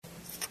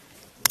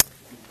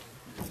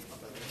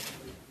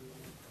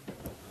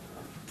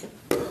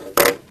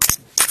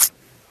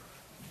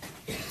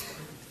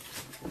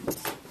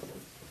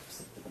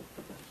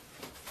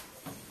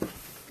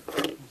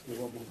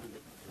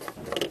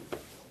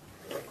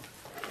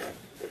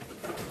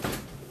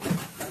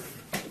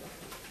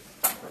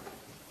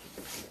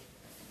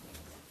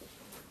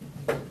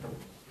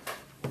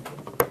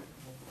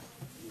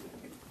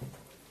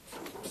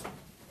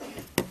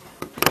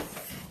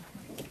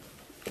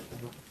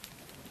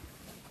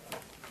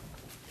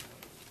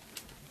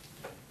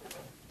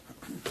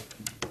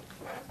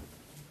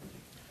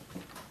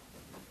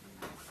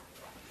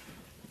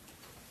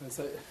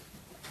I'd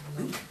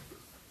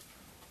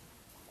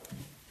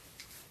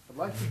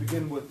like to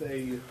begin with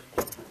a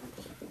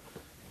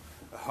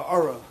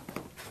ha'ara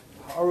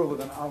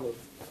with an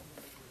aleph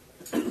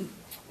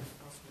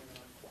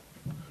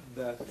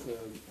that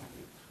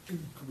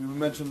we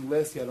mentioned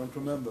last year. I don't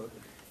remember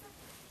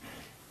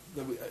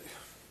that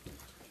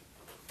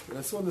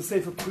I saw in the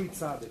sefer Pri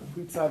Tzadik.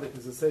 Pri Tzadik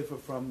is a sefer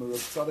from the Rav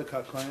Tzadok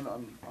HaKohen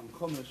on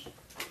Chumash.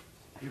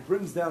 He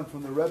brings down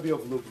from the Rebbe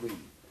of Lublin.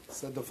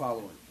 Said the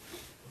following.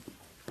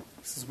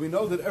 He says, we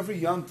know that every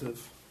Yantiv,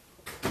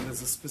 when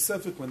there's a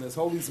specific, when there's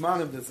holy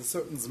Zmanim, there's a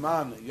certain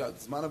Zman,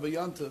 Zman of a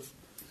Yantiv.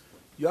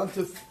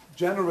 Yantiv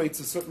generates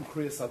a certain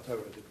Kriya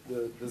Satorah.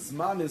 The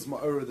Zman is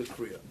Ma'ara the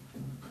Kriya.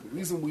 The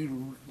reason we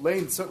lay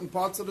in certain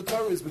parts of the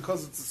Torah is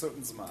because it's a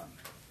certain Zman.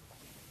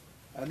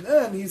 And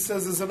then he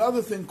says there's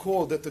another thing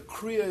called that the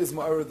Kriya is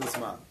Ma'ara the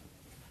Zman.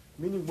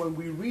 Meaning when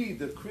we read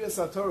that Kriya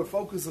Satorah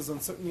focuses on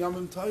certain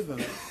Yamim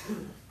Tovim,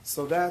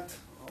 so that,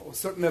 or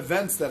certain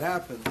events that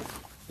happen,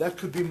 that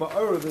could be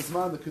Ma'ara the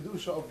Zman, the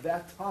Kedusha of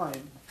that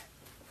time,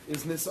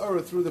 is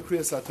Nis'ara through the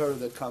Kriya Satorah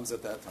that comes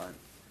at that time.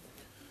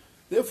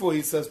 Therefore,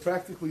 he says,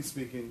 practically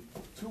speaking,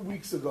 2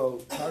 weeks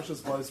ago,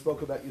 Parshas Yisro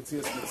spoke about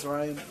Yetzias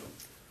Mitzrayim,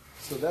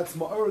 so that's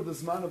Ma'ara the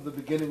Zman of the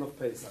beginning of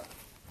Pesach.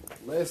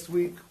 Last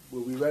week,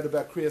 where we read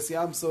about Kriyas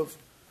Yamsov,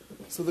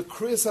 so the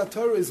Kriyas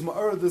HaTorah is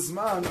Ma'ara the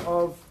Zman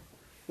of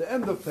the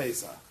end of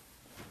Pesach.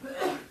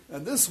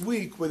 And this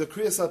week, where the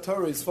Kriyas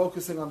HaTorah is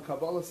focusing on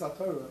Kabbalah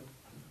HaTorah,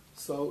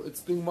 so it's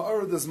being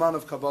Ma'ara the Zman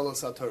of Kabbalah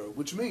HaTorah,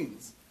 which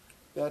means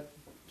that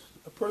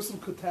a person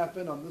could tap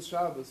in on this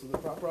Shabbos with the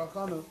proper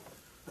Achana,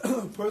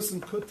 a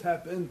person could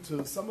tap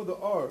into some of the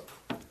art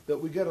that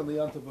we get on the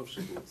Yantav of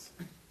Shavuos.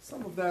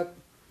 Some of that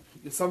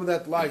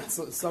light,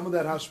 some of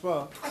that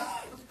hashpah,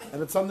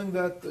 and it's something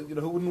that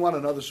who wouldn't want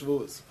another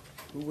Shavuos?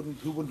 Who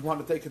wouldn't want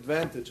to take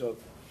advantage of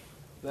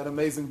that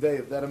amazing day,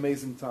 of that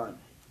amazing time?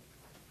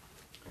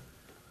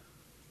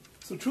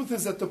 So the truth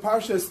is that the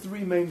parsha has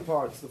three main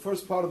parts. The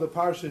first part of the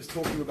parsha is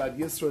talking about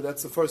Yisro.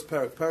 That's the first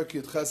parak. Parak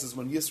Yud Ches is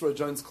when Yisro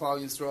joins Klal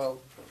Yisrael,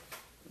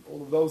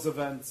 all of those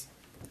events.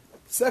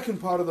 The second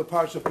part of the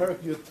parsha, Parak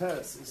Yud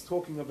Tes, is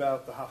talking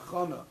about the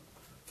hachana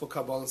for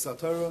Kabbalah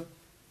Satorah,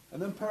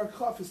 and then Parak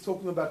Chaf is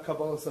talking about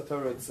Kabbalah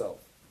Satorah itself.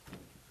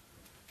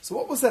 So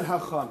what was that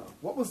hachana?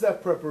 What was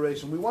that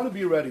preparation? We want to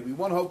be ready. We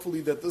want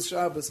hopefully that this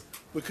Shabbos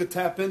we could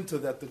tap into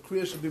that. The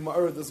Kriya should be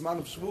Ma'ara the Zman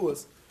of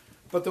Shavuos.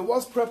 But there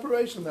was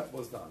preparation that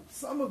was done.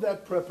 Some of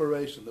that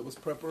preparation, there was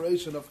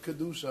preparation of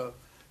Kedusha,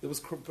 there was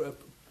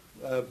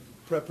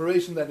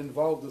preparation that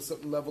involved a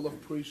certain level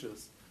of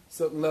Precious,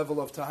 certain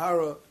level of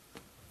Tahara.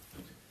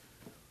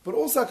 But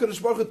also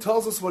HaKadosh Baruch Hu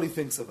tells us what He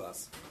thinks of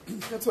us.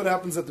 That's what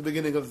happens at the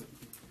beginning of,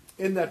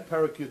 in that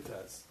Parak Yud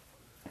Tes.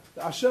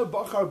 The Asher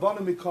Bachar Banu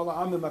Mikol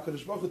Ha'amim,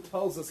 HaKadosh Baruch Hu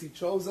tells us He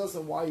chose us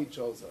and why He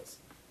chose us.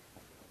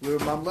 We're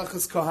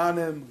Mamleches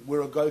Kohanim,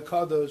 we're a Goy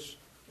Kadosh,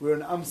 we're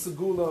an Am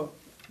Segula.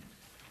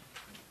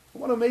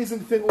 One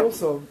amazing thing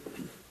also,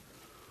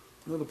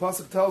 the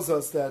Pasuk tells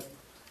us that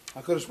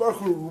HaKadosh Baruch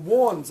Hu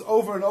warns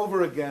over and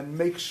over again,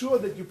 make sure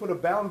that you put a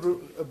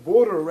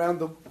border around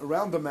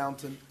the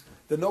mountain,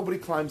 that nobody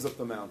climbs up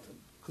the mountain.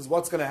 Because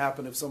what's going to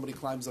happen if somebody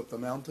climbs up the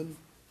mountain?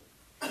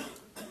 They're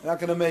not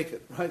going to make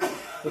it, right?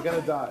 They're going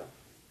to die.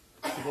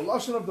 So the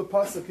lashon of the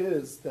Pasuk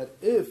is that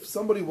if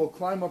somebody will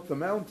climb up the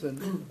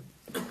mountain,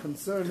 the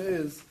concern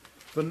is,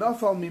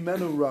 v'nafal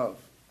mimenu rav.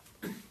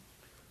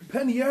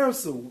 Pen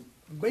yersu,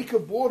 make a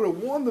border,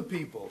 warn the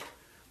people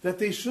that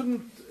they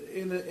shouldn't,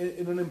 in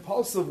an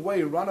impulsive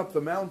way, run up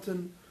the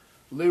mountain,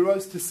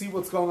 liros, to see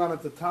what's going on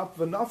at the top.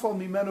 V'nafal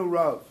mimenu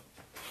rav.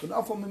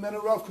 V'nafal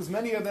mimenu rav, because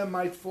many of them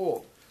might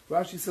fall.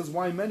 Rashi says,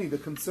 why many? The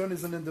concern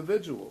is an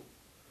individual.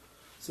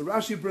 So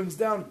Rashi brings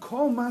down,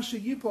 kol masha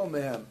yipol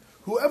mehem.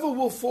 Whoever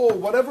will fall,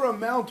 whatever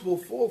amount will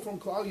fall from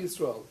Klal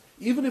Yisrael,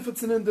 even if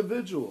it's an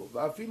individual.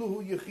 V'afilu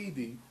hu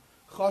yechidi,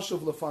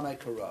 chashav lefanai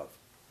karav.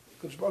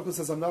 Kadosh Baruch Hu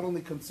says, I'm not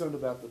only concerned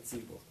about the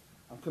tzibur,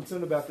 I'm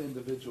concerned about the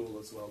individual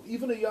as well.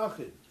 Even a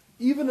yachid,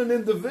 even an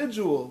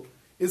individual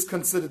is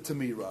considered to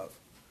me, Rav.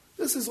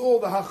 This is all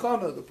the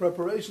hachana, the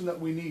preparation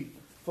that we need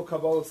for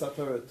Kabbalah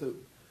Satorah, to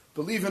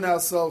believe in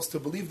ourselves, to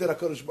believe that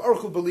HaKadosh Baruch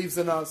Hu believes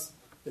in us,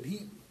 that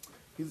He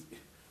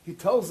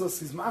tells us,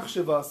 He's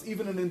machshav us,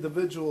 even an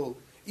individual,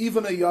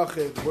 even a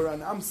yachid, we're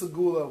an Am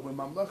Segula, we're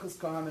Mamleches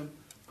Kohanim,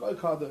 Goy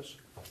Kadosh.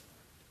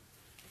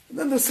 And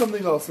then there's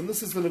something else, and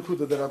this is the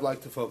Nakuda that I'd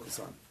like to focus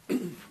on.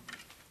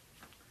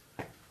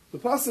 The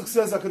Pasuk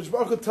says, HaKadosh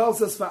Baruch Hu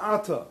tells us,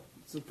 Va'ata,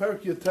 it's a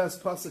Parak Yud Tes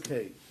Pasuk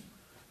Hey,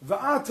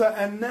 Va'ata,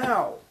 and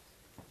now,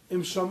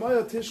 Im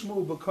Shamaya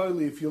Tishmu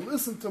B'Koili, if you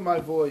listen to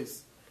my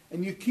voice,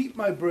 and you keep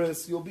my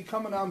bris, you'll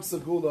become an Am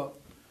Segula.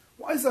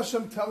 Why is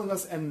Hashem telling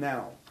us, and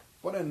now?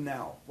 What and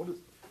now? What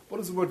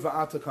is the word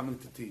Va'ata coming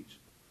to teach?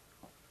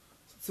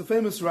 It's a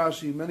famous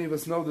Rashi, many of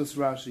us know this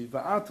Rashi.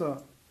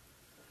 Va'ata,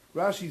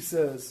 Rashi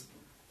says,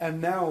 and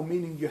now,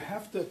 meaning you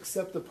have to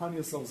accept upon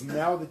yourselves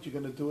now that you're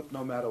going to do it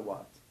no matter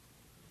what.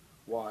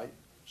 Why?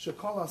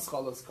 Shekal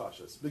haschalas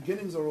kashas.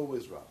 Beginnings are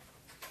always rough.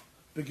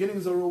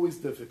 Beginnings are always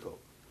difficult.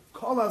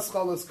 Kol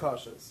haschalas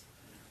kashas.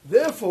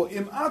 Therefore,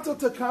 im ato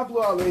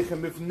takablu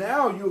aleichem, if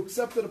now you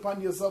accept it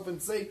upon yourself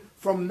and say,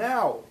 from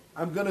now,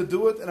 I'm going to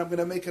do it and I'm going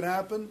to make it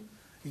happen,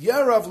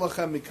 yarav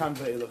lachem mikan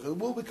ve'elach, it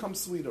will become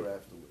sweeter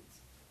afterwards.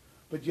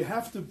 But you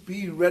have to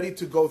be ready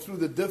to go through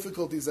the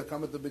difficulties that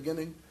come at the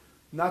beginning,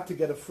 not to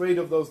get afraid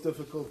of those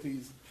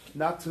difficulties,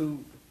 not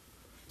to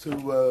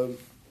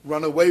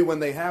run away when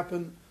they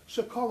happen.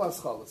 Shekol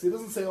aschalas. He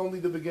doesn't say only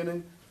the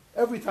beginning.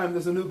 Every time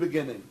there's a new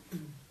beginning.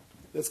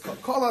 There's kol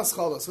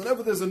aschalas.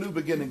 Whenever there's a new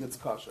beginning, it's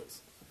kashas.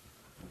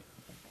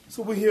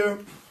 So we're here.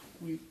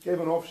 We gave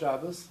an off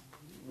Shabbos,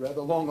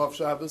 rather long off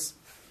Shabbos.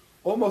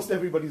 Almost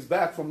everybody's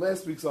back from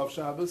last week's off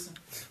Shabbos.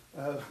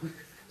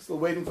 Still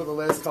waiting for the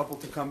last couple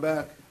to come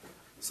back.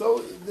 So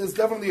there's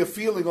definitely a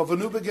feeling of a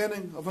new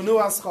beginning, of a new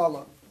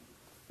aschala.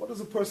 What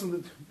is a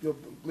person that,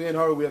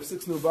 we have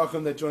 6 new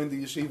bachim that joined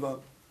the yeshiva.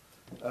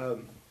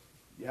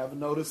 You haven't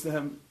noticed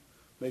them,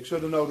 make sure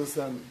to notice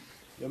them.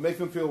 You make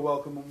them feel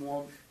welcome and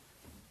warm.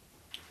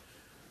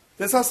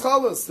 There's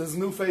haschalas, there's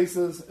new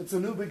faces, it's a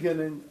new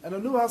beginning, and a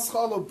new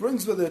haschala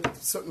brings with it a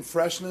certain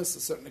freshness, a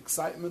certain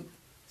excitement,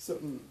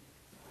 certain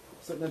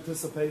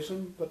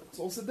anticipation, but it's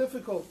also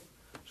difficult.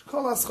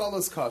 Shekol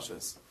haschalas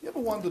kashas. You ever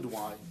wondered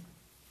why?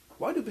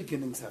 Why do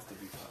beginnings have to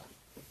be tough?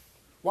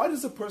 Why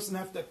does a person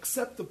have to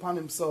accept upon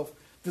himself,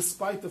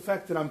 despite the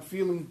fact that I'm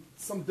feeling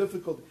some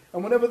difficulty?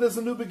 And whenever there's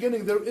a new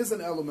beginning, there is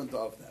an element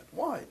of that.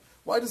 Why?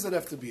 Why does it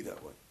have to be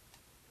that way?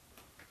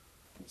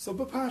 So,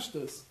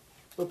 b'pashtus,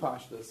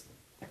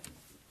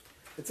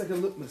 it's like a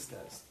litmus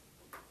test.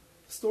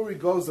 The story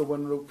goes that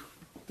when Reb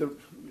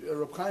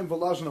Chaim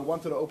Volozhin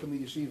wanted to open the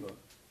yeshiva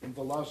in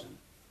Volozhin,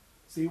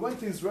 so he went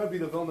to his Rebbe,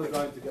 the Vilna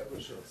Gaon, to get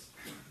rishus.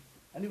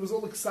 And he was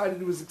all excited.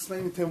 He was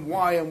explaining to him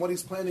why and what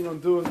he's planning on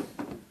doing.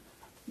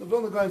 The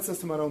Vilna Gaon says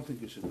to him, I don't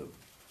think you should do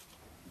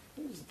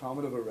it. It was the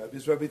problem of a Rebbe.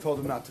 His Rebbe told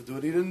him not to do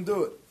it. He didn't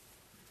do it.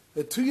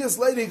 And 2 years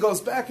later, he goes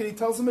back and he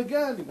tells him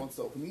again he wants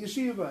to open the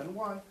yeshiva. And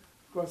why?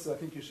 Of course, I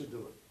think you should do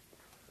it.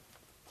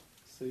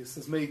 So he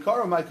says,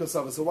 Meikara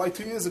Maikosava. So why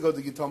 2 years ago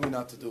did you tell me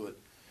not to do it?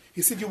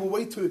 He said, you were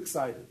way too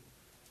excited.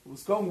 It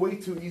was going way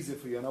too easy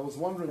for you. And I was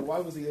wondering, why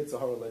was the Yetzer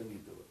Hara letting you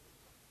do it?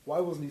 Why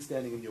wasn't he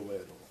standing in your way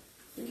at all?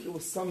 I think there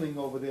was something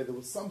over there. There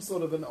was some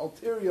sort of an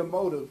ulterior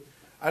motive.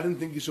 I didn't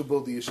think you should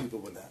build the yeshiva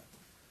with that.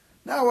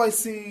 Now I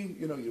see,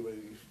 you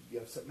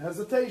have certain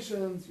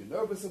hesitations. You're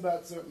nervous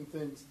about certain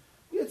things.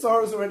 Yetzer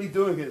Hara is already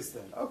doing his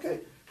thing. Okay,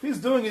 if he's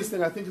doing his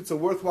thing, I think it's a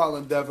worthwhile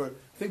endeavor.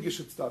 I think you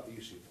should start the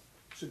yeshiva.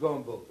 You should go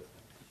and build it.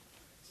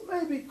 So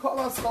maybe Kol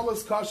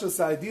HaScholas Kasha's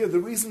idea, the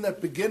reason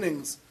that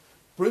beginnings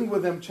bring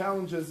with them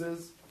challenges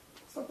is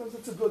sometimes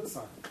it's a good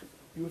sign.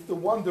 You have to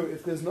wonder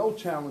if there's no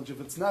challenge,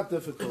 if it's not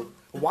difficult,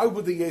 why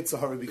would the Yetzer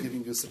Hara be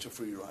giving you such a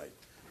free ride?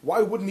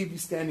 Why wouldn't he be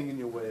standing in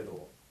your way at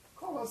all?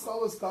 Kol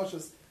HaScholas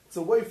Kasha's, it's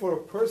a way for a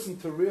person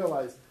to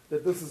realize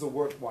that this is a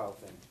worthwhile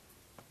thing.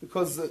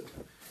 Because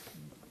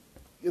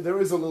there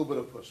is a little bit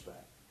of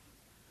pushback.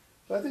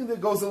 But I think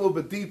that goes a little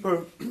bit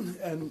deeper,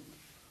 and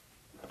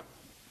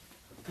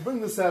to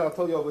bring this out, I'll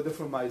tell you of a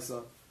different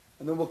Maisa,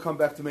 and then we'll come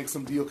back to make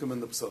some diukim in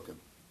the Psukim.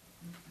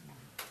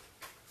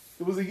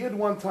 There was a Yid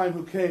one time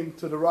who came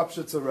to the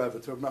Rapshitzer Rebbe,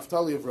 to Reb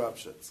Naftali of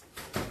Rapshitz.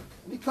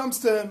 And he comes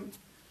to him,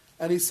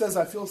 and he says,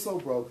 I feel so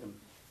broken.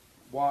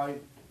 Why? He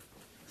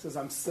says,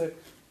 I'm sick.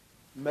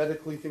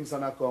 Medically, things are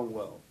not going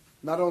well.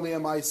 Not only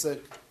am I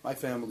sick, my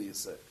family is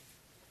sick.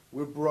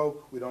 We're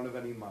broke. We don't have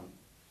any money.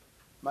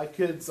 My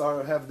kids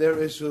have their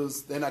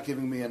issues. They're not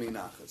giving me any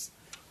nachas.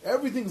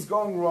 Everything's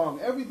going wrong.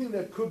 Everything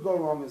that could go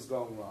wrong is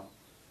going wrong.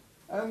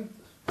 And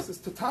he says,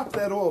 to top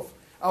that off,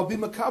 I'll be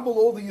makabel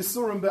all the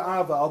Yisurim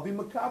be'ava. I'll be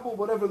makabel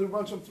whatever the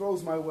Rebbe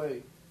throws my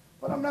way.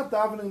 But I'm not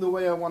davening the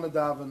way I want to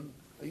daven.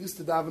 I used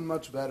to daven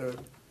much better.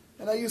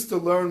 And I used to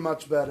learn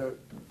much better.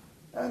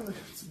 And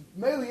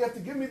mainly you have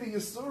to give me the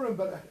Yisurim,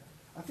 but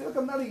I feel like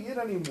I'm not a Yid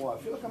anymore.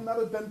 I feel like I'm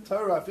not a Ben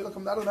Torah. I feel like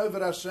I'm not an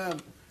Oved Hashem.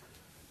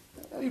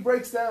 And he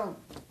breaks down.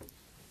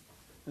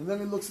 And then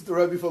he looks at the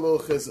Rebbe for a little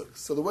chizuk.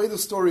 So the way the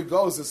story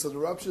goes is, so the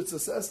Rav Shitza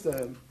says to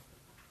him,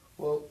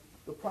 well,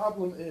 the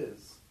problem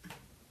is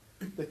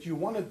that you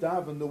want to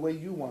daven the way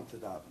you want to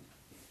daven.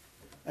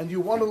 And you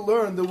want to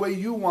learn the way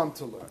you want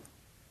to learn.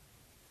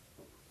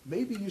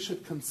 Maybe you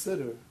should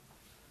consider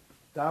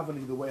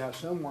davening the way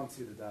Hashem wants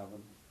you to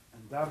daven,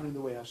 and davening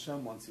the way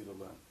Hashem wants you to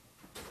learn.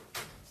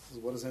 So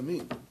what does that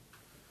mean?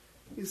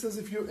 He says,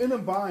 if you're in a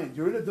bind,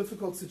 you're in a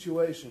difficult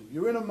situation,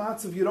 you're in a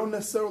matzav you don't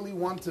necessarily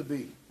want to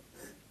be.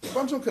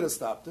 Bunchon could have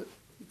stopped it.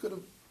 He could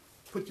have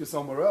put you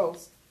somewhere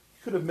else.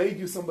 He could have made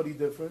you somebody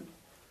different.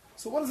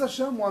 So what does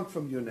Hashem want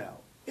from you now?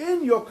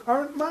 In your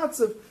current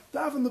matzav,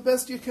 daven the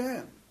best you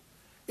can.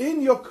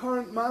 In your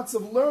current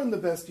matzav, learn the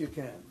best you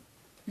can.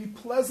 Be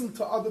pleasant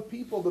to other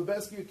people the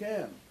best you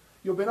can.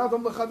 Your ben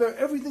adam lechaver,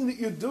 everything that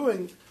you're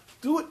doing,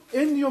 do it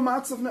in your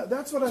matzav now.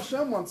 That's what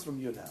Hashem wants from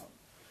you now.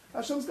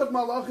 Hashem's got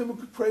malachim who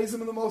could praise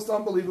Him in the most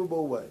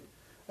unbelievable way.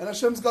 And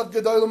Hashem's got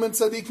gedolim and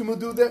tzaddikim who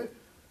do that.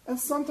 And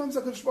sometimes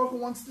HaKadosh Baruch Hu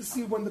wants to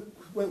see when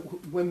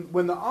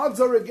the odds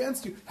are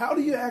against you, how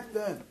do you act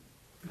then?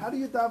 How do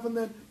you daven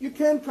then? You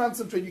can't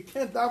concentrate. You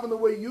can't daven the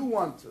way you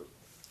want to.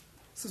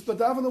 says, but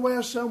daven the way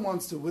Hashem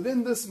wants to.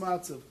 Within this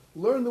matzav,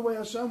 learn the way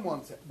Hashem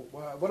wants it.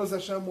 What does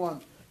Hashem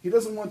want? He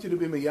doesn't want you to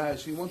be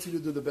meyayish. He wants you to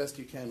do the best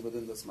you can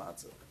within this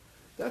matzav.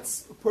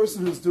 That's a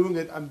person who's doing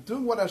it. I'm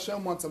doing what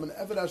Hashem wants. I'm an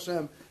Eved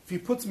Hashem. If He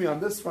puts me on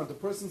this front, the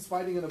person's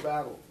fighting in a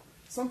battle.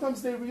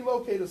 Sometimes they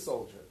relocate a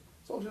soldier.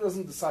 Soldier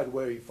doesn't decide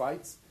where he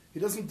fights. He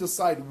doesn't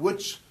decide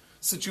which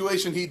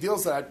situation he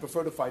deals with. I'd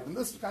prefer to fight in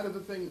this kind of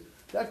a thing.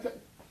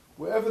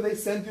 Wherever they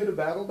send you to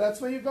battle, that's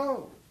where you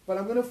go. But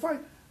I'm going to fight.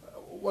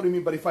 What do you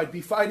mean? But if I'd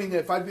be fighting,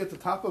 if I'd be at the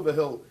top of a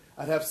hill,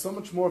 I'd have so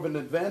much more of an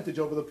advantage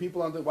over the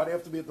people on the. Why do you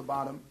have to be at the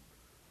bottom?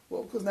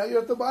 Well, because now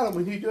you're at the bottom.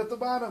 We need you at the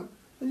bottom.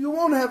 And you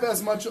won't have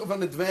as much of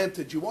an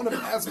advantage. You won't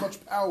have as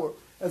much power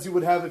as you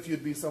would have if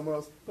you'd be somewhere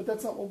else. But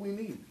that's not what we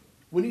need.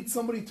 We need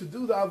somebody to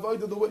do the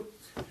avodah the way.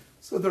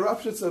 So the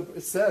Rav Shitzer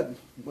said,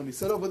 when he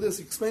said over this,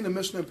 he explained the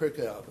Mishnah in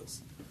Pirkei Avos.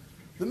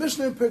 The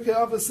Mishnah in Pirkei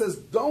Avos says,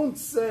 don't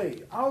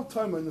say, Al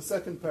Timer in the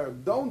second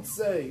paragraph, don't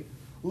say,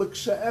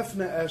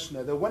 L'ksha'efne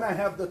eshne, that when I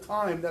have the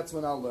time, that's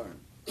when I'll learn.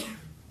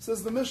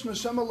 Says the Mishnah,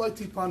 Shema Loi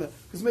Tipana,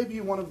 because maybe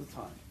you won't have the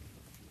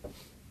time.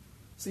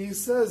 See, he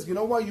says, you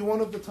know why you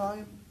won't have the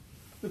time?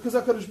 Because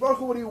HaKadosh Baruch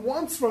Hu, what He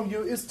wants from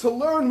you is to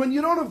learn when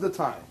you don't have the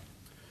time.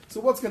 So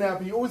what's going to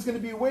happen? You're always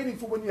going to be waiting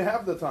for when you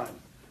have the time.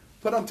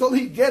 But until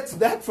He gets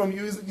that from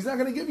you, He's not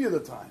going to give you the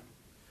time.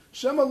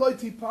 Shema Loi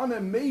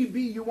Tipana,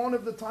 maybe you won't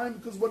have the time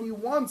because what He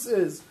wants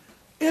is,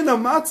 in a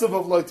matzav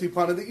of Loi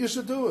Tipana, that you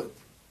should do it.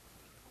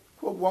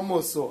 Quote one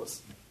more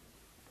source.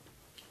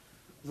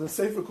 There's a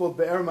sefer called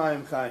Be'er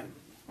Mayim Chaim.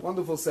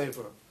 Wonderful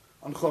sefer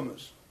on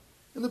Chumash.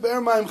 In the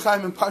Be'er Mayim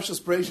Chaim in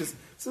Parshas Bereishis, it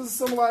says a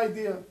similar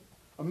idea.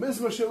 A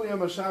Mizmor Shel Yom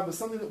HaShabbos is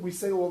something that we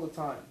say all the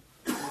time.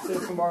 We'll say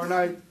it tomorrow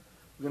night.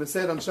 We're going to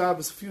say it on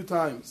Shabbos a few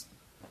times.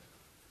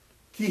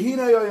 Ki hine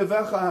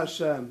yoyevecha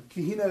Hashem,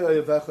 ki hine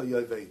yoyevecha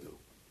yovedu.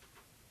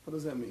 What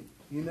does that mean?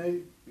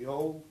 Hine,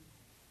 behold,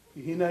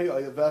 ki hine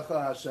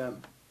yoyevecha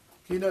Hashem.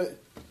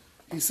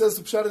 He says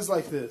the pshat is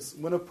like this.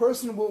 When a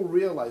person will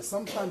realize,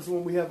 sometimes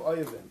when we have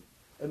oyevim,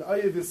 an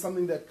oyev is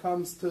something that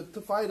comes to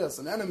fight us,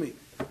 an enemy,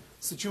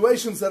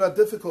 situations that are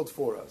difficult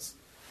for us.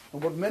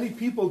 And what many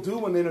people do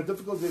when they're in a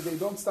difficulty, they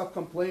don't stop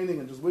complaining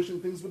and just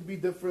wishing things would be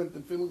different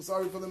and feeling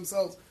sorry for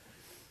themselves.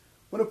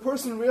 When a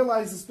person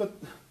realizes,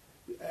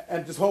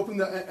 and just hoping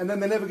that, and then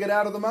they never get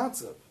out of the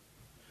matzav.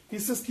 He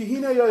says,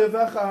 Kihina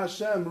yoyevecha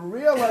Hashem,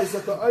 realize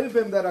that the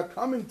oyevim that are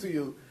coming to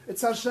you,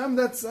 it's Hashem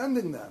that's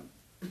sending them.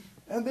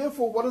 And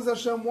therefore, what does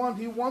Hashem want?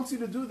 He wants you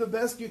to do the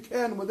best you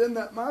can within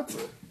that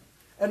matzav.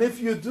 And if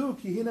you do,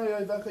 Kihina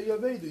yoyevecha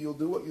yovedu, you'll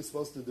do what you're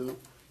supposed to do.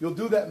 You'll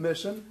do that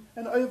mission,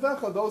 and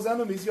oyevecha, those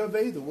enemies,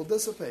 yovedu, will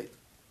dissipate.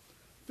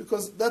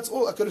 Because that's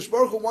all. HaKadosh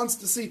Baruch Hu wants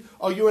to see,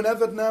 are you an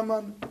Eved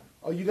Naaman?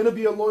 Are you going to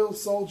be a loyal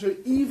soldier,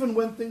 even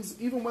when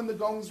the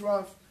going's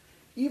rough?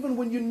 Even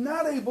when you're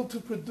not able to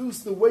produce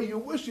the way you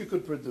wish you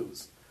could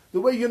produce,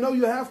 the way you know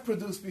you have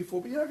produced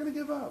before, but you're not going to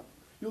give up.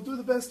 You'll do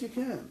the best you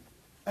can.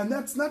 And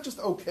that's not just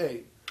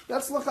okay.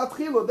 That's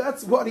l'chatchila.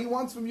 That's what He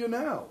wants from you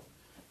now.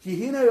 Ki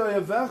hine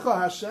oyevecha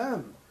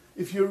Hashem.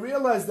 If you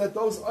realize that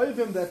those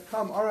oyevim that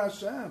come are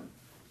Hashem,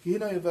 ki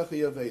hine oyevecha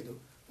yovedu,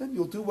 then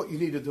you'll do what you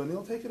need to do, and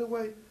He'll take it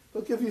away.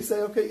 He'll give you,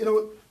 say, okay, you know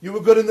what, you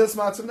were good in this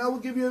matzav, now we'll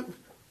give you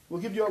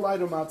a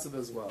lighter matzav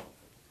as well.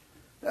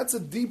 That's a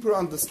deeper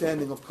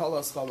understanding of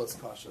kalas chalas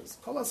kashas.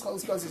 Kalas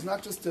chalas kashas is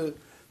not just that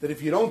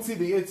if you don't see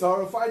the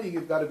Yitzhara fighting,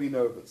 you've got to be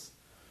nervous.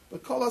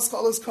 But kalas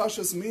chalas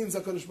kashas means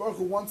that HaKadosh Baruch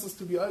Hu wants us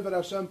to be Oved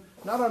Hashem,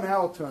 not on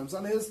our terms,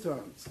 on His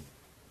terms.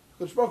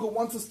 HaKadosh Baruch Hu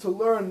wants us to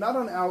learn, not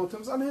on our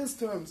terms, on His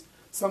terms.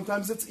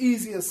 Sometimes it's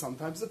easier,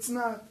 sometimes it's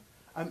not.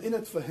 I'm in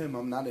it for Him,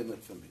 I'm not in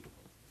it for me.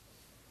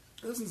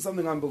 This is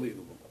something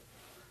unbelievable.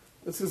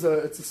 It's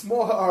a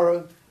small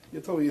ha'ara,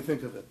 you tell me what you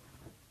think of it.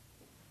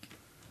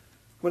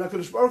 When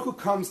HaKadosh Baruch Hu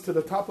comes to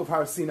the top of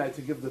Har Sinai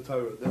to give the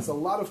Torah, there's a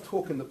lot of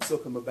talk in the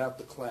Psukim about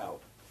the cloud.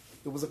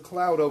 There was a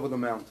cloud over the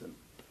mountain.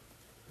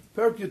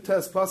 Perek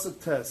Yutes,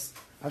 Pasuk Tes,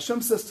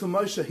 Hashem says to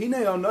Moshe,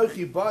 Hine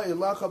anochi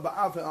ba'elacha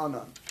ba'av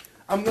anan.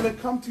 I'm going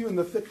to come to you in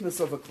the thickness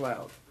of a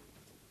cloud.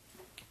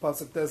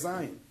 Pasuk Tes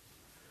Zayin.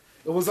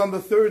 It was on the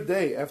third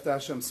day after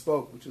Hashem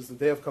spoke, which is the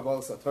day of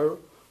Kabbalah Satorah.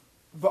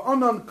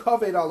 Va'anan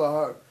kaved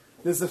alahar.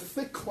 There's a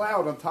thick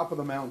cloud on top of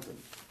the mountain.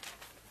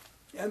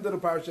 End of the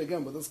parasha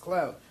again with this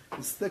cloud.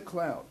 This thick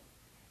cloud.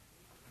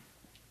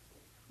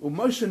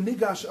 Moshe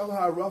nigash el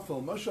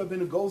ha'arafel. Moshe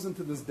Rabbeinu goes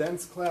into this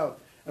dense cloud.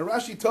 And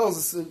Rashi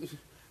tells us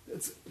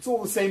it's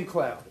all the same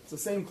cloud. It's the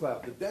same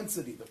cloud. The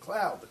density, the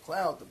cloud,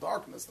 the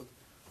darkness.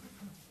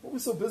 What we're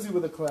so busy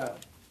with the cloud?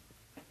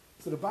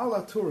 So the Baal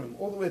HaTurim,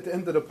 all the way at the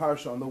end of the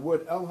parsha, on the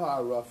word El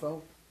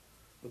Ha'arafel,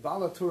 the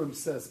Baal HaTurim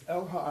says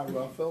El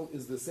Ha'arafel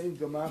is the same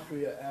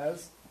gematria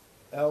as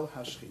El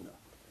Hashchina.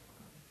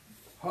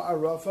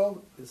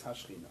 Ha'arafel is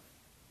Hashchina.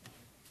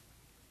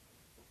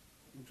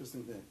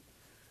 Interesting thing.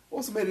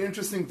 Also made an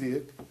interesting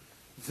diak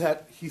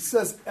that he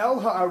says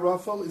El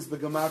Ha'arafel is the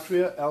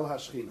gematria El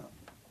Hashchina.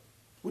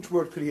 Which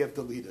word could he have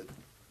deleted?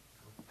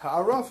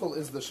 Ha'arafel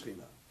is the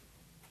Shchina.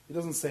 He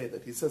doesn't say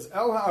that. He says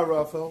El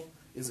Ha'arafel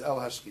is El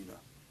Hashchina.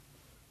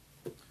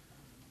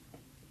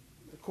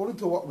 According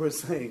to what we're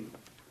saying,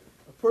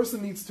 a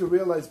person needs to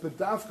realize, but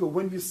Dafka,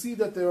 when you see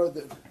that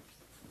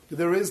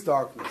there is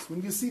darkness,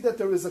 when you see that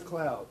there is a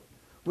cloud,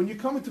 when you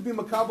come into be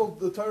makabel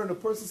the Torah and a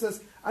person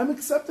says, I'm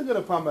accepting it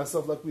upon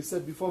myself, like we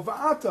said before,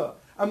 va'ata,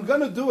 I'm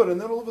going to do it,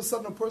 and then all of a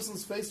sudden a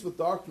person's faced with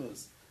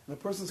darkness, and a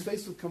person's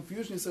faced with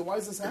confusion, you say, why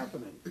is this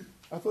happening?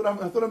 I thought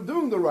I'm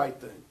doing the right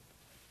thing.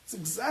 It's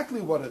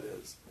exactly what it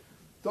is.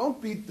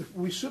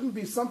 We shouldn't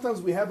be,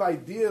 sometimes we have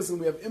ideas and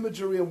we have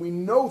imagery and we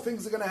know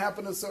things are going to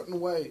happen a certain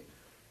way.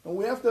 And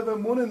we have to have a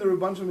emunah in the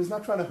Rebbeinu. He's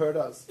not trying to hurt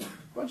us.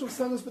 Rebbeinu is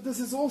telling us, but this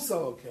is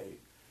also okay.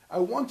 I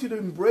want you to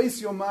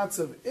embrace your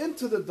matzav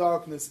into the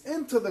darkness,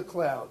 into the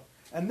cloud.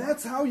 And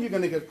that's how you're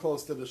going to get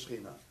close to the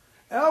Shekhinah.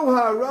 El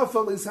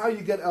HaRafal is how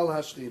you get El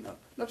HaShekhinah.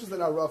 Not just that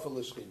HaRafal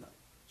is Shekhinah.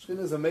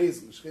 Shekhinah is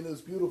amazing. Shekhinah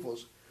is beautiful.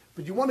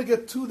 But you want to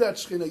get to that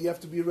Shekhinah, you have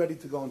to be ready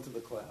to go into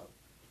the cloud.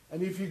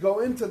 And if you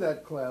go into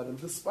that cloud,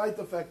 and despite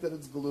the fact that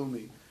it's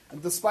gloomy,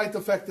 and despite the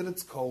fact that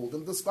it's cold,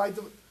 and despite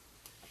the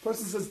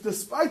person says,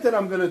 despite that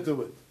I'm going to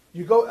do it.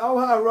 You go El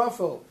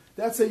HaRafal.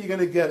 That's how you're going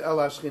to get El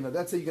HaShekhinah.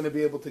 That's how you're going to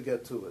be able to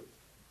get to it.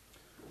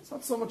 It's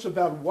not so much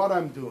about what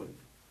I'm doing.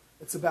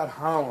 It's about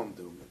how I'm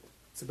doing it.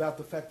 It's about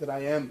the fact that I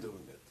am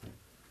doing it.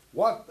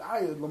 What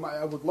I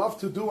would love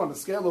to do on a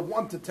scale of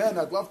 1 to 10,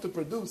 I'd love to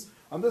produce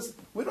on this.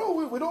 We'd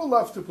all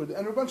love to produce.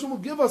 And Rebbeinu will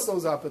give us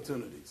those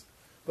opportunities.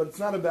 But it's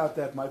not about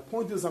that. My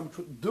point is I'm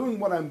doing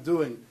what I'm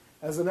doing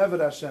as an Eved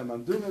Hashem.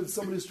 I'm doing it as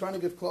somebody who's trying to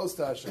get close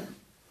to Hashem.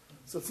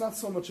 So it's not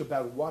so much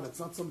about what. It's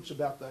not so much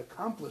about the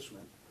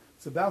accomplishment.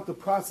 It's about the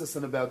process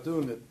and about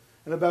doing it.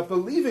 And about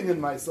believing in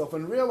myself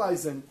and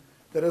realizing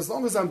that as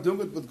long as I'm doing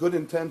it with good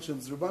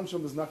intentions, Rebbeinu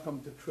Shem is not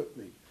coming to trip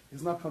me.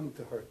 He's not coming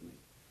to hurt me.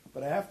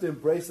 But I have to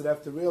embrace it. I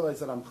have to realize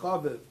that I'm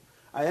chaviv.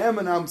 I am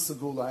an Am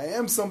Segula. I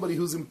am somebody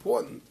who's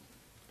important.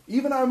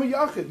 Even I'm a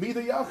Yachid, me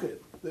the Yachid,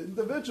 the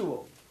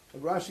individual.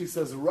 And Rashi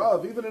says,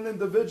 Rav, even an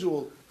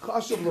individual,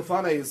 Chashav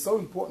Lefanei is so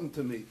important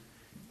to me.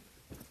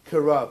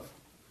 Karav,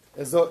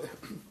 as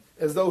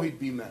though he'd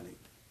be many.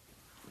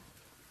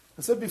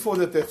 I said before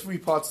that there are 3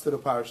 parts to the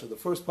parasha. The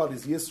first part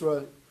is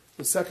Yisro.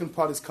 The second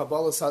part is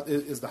Kabbalah,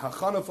 is the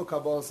Hachana for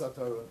Kabbalah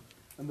Satorah.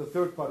 And the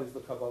third part is the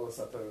Kabbalah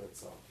Satorah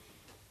itself.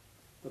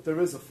 But there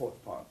is a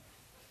 4th part.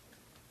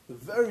 The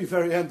very,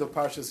 very end of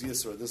Parshas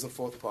Yisro, there's a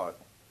 4th part.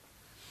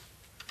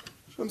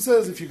 Shem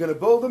says, if you're going to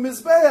build a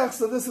Mizbeach,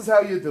 so this is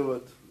how you do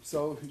it.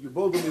 So you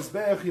build a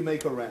Mizbeach, you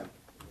make a ramp.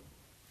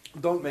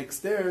 Don't make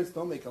stairs,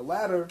 don't make a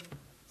ladder.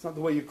 It's not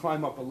the way you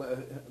climb up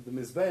the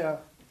Mizbeach.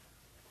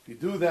 If you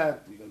do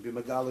that, you're going to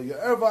be Megala your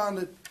erva on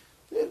it.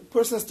 The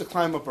person has to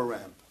climb up a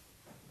ramp.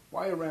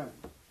 Why a ramp?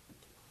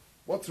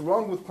 What's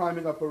wrong with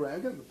climbing up a ramp?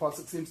 Again, the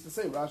pasuk seems to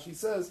say, Rashi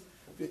says,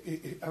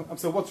 I'm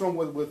saying, what's wrong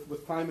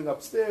with climbing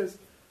upstairs?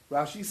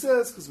 Rashi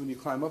says, because when you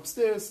climb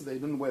upstairs, so they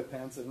didn't wear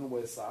pants, they didn't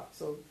wear socks,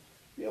 so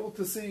be able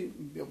to see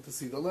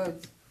the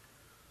legs.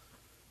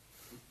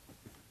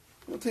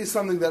 I'll tell you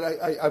something that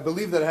I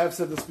believe that I have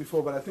said this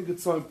before, but I think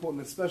it's so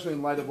important, especially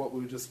in light of what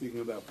we were just speaking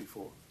about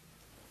before.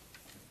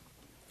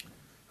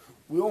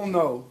 We all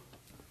know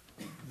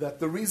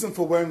that the reason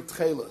for wearing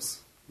tchelas,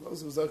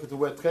 those who are to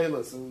wear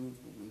tchelas, and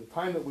the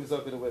time that we are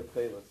to wear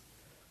tchelas,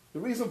 the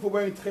reason for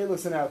wearing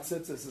tchelas in our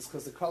tzitzis is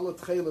because the color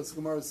tchelas,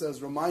 Gemara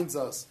says, reminds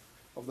us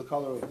of the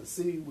color of the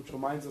sea, which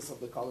reminds us of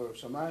the color of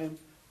Shamayim,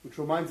 which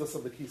reminds us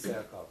of the Kisei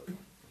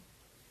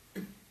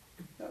HaKavod.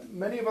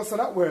 Many of us are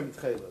not wearing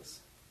tchelas.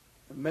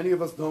 Many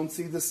of us don't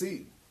see the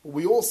sea. But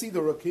we all see the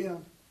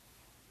Rakia.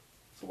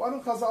 So why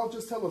don't Chazal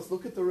just tell us,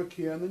 look at the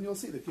Rakia, and then you'll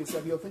see the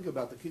Kisei, you'll think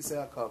about the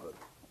Kisei HaKavod.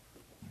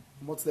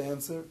 And what's the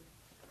answer?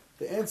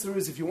 The answer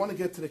is, if you want to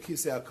get to the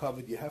Kisei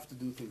HaKavod, you have to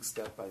do things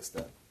step by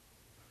step.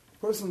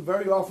 Person,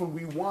 very often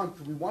we want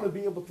to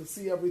be able to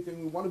see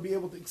everything, we want to be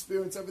able to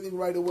experience everything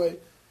right away.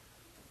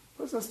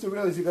 Person has to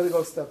realize you've got to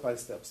go step by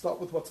step. Start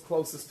with what's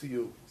closest to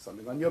you.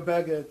 Something on your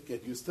baguette,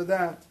 get used to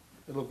that.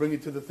 It'll bring you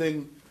to the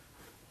thing.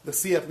 The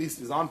sea at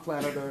least is on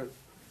planet Earth.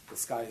 The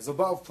sky is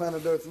above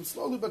planet Earth. And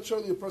slowly but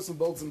surely a person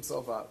builds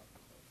himself up.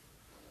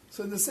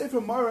 So in the Sefer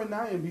Mara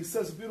Naim, he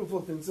says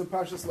beautiful things in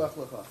Parshas Lech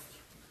Lecha.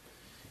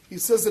 He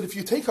says that if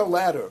you take a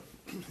ladder,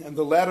 and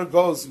the ladder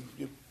goes,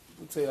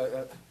 let's say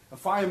a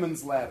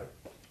fireman's ladder.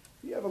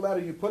 You have a ladder,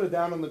 you put it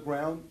down on the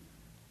ground.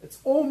 It's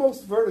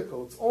almost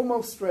vertical. It's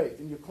almost straight.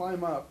 And you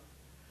climb up.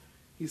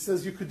 He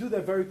says you could do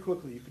that very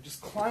quickly. You could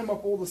just climb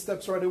up all the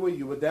steps right away.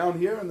 You were down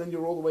here, and then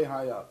you're all the way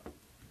high up.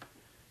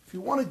 If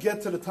you want to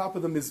get to the top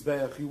of the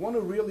Mizbeach, you want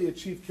to really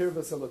achieve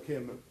Kirvas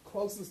Elokim,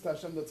 closeness to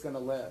Hashem that's going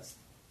to last.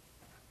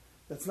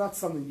 That's not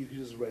something you can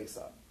just race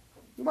up.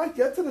 You might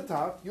get to the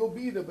top, you'll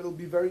be there, but it'll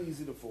be very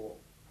easy to fall.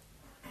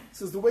 He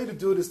says the way to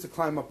do it is to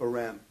climb up a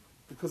ramp.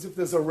 Because if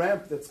there's a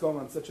ramp that's going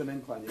on such an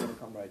incline, you're going to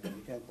come right down.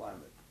 You can't climb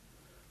it.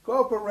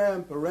 Go up a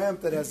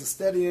ramp that has a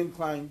steady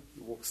incline.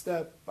 You walk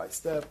step by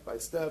step by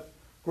step.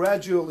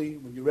 Gradually,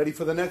 when you're ready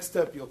for the next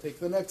step, you'll take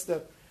the next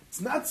step. It's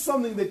not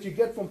something that you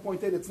get from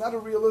point A. It's not a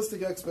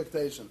realistic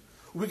expectation.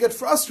 We get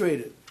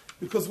frustrated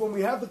because when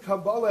we have the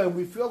Kabbalah and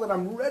we feel that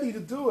I'm ready to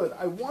do it,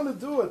 I want to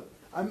do it,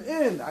 I'm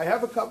in, I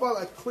have a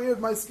Kabbalah, I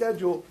cleared my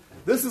schedule,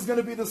 this is going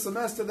to be the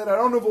semester that I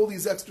don't have all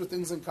these extra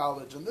things in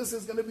college, and this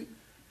is going to be...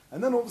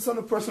 And then all of a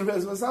sudden a person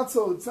realizes,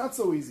 well, it's not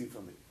so easy for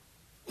me.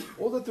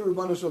 All that the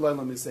Ribono Shel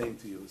Olam is saying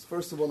to you is,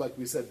 first of all, like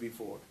we said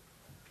before,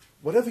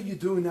 whatever you're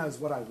doing now is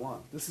what I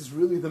want. This is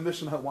really the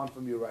mission I want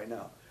from you right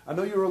now. I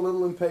know you're a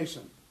little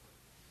impatient.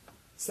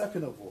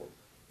 Second of all,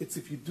 it's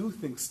if you do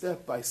things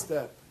step by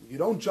step. You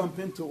don't jump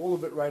into all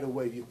of it right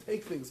away. You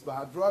take things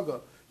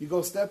b'hadraga. You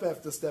go step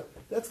after step.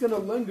 That's going to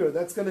linger.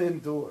 That's going to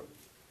endure.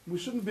 We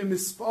shouldn't be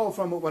mispal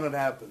from it when it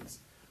happens.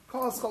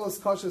 Kol Chalas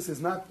Kashas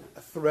is not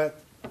a threat.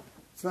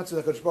 It's not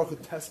just HaKadosh Baruch Hu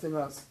testing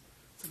us.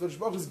 It's HaKadosh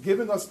Baruch Hu is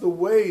giving us the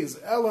ways.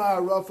 El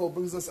HaRafal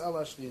brings us El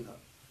HaShtina.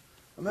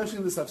 I'm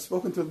mentioning this. I've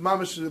spoken to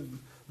Mamish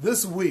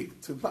this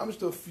week, to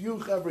a few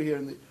chevra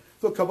here.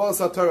 For Kabbalah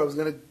Satorah, I was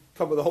going to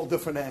cover the whole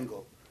different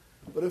angle.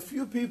 But a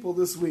few people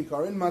this week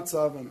are in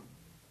Matzav, and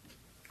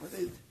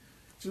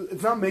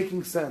it's not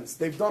making sense.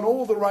 They've done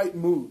all the right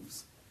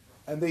moves,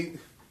 and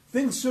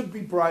things should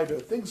be brighter,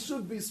 things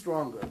should be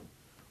stronger.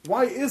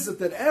 Why is it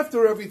that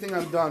after everything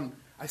I've done,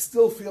 I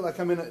still feel like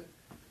I'm in a...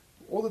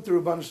 All that the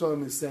Ribono Shel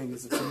Olam is saying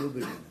is it's a new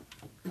beginning.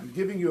 I'm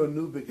giving you a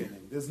new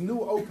beginning. There's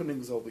new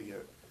openings over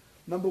here.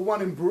 Number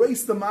one,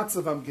 embrace the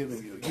matzav I'm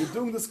giving you. You're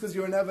doing this because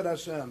you're an Eved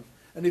Hashem.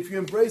 And if you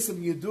embrace it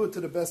and you do it to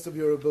the best of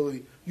your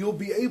ability, you'll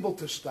be able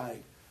to steig.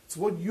 It's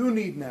what you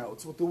need now.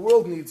 It's what the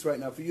world needs right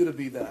now for you to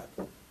be that.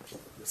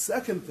 The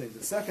second thing,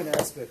 the second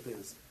aspect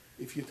is,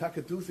 if you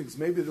do things,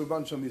 maybe the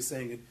Ribono Shel Olam is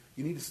saying it,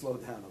 you need to slow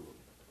down a little.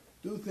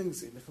 Do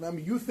things.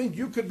 You think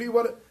you could be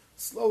what...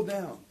 Slow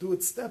down. Do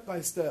it step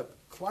by step.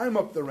 Climb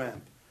up the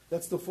ramp.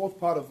 That's the fourth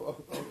part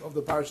of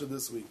the parsha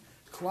this week.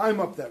 Climb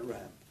up that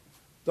ramp.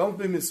 Don't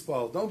be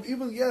mispal. Don't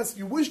even, yes,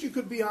 you wish you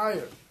could be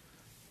higher.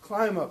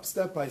 Climb up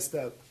step by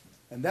step.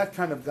 And that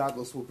kind of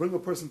godless will bring a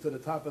person to the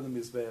top of the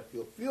mizbeach.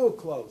 You'll feel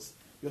close.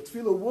 Your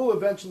tefillah will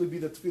eventually be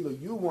the tefillah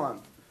you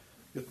want.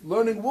 Your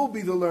learning will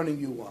be the learning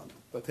you want.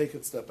 But take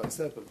it step by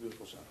step. A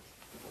beautiful Shabbat.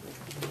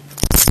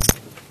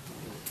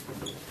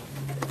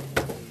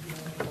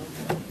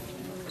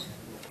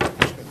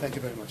 Thank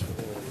you very much for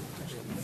the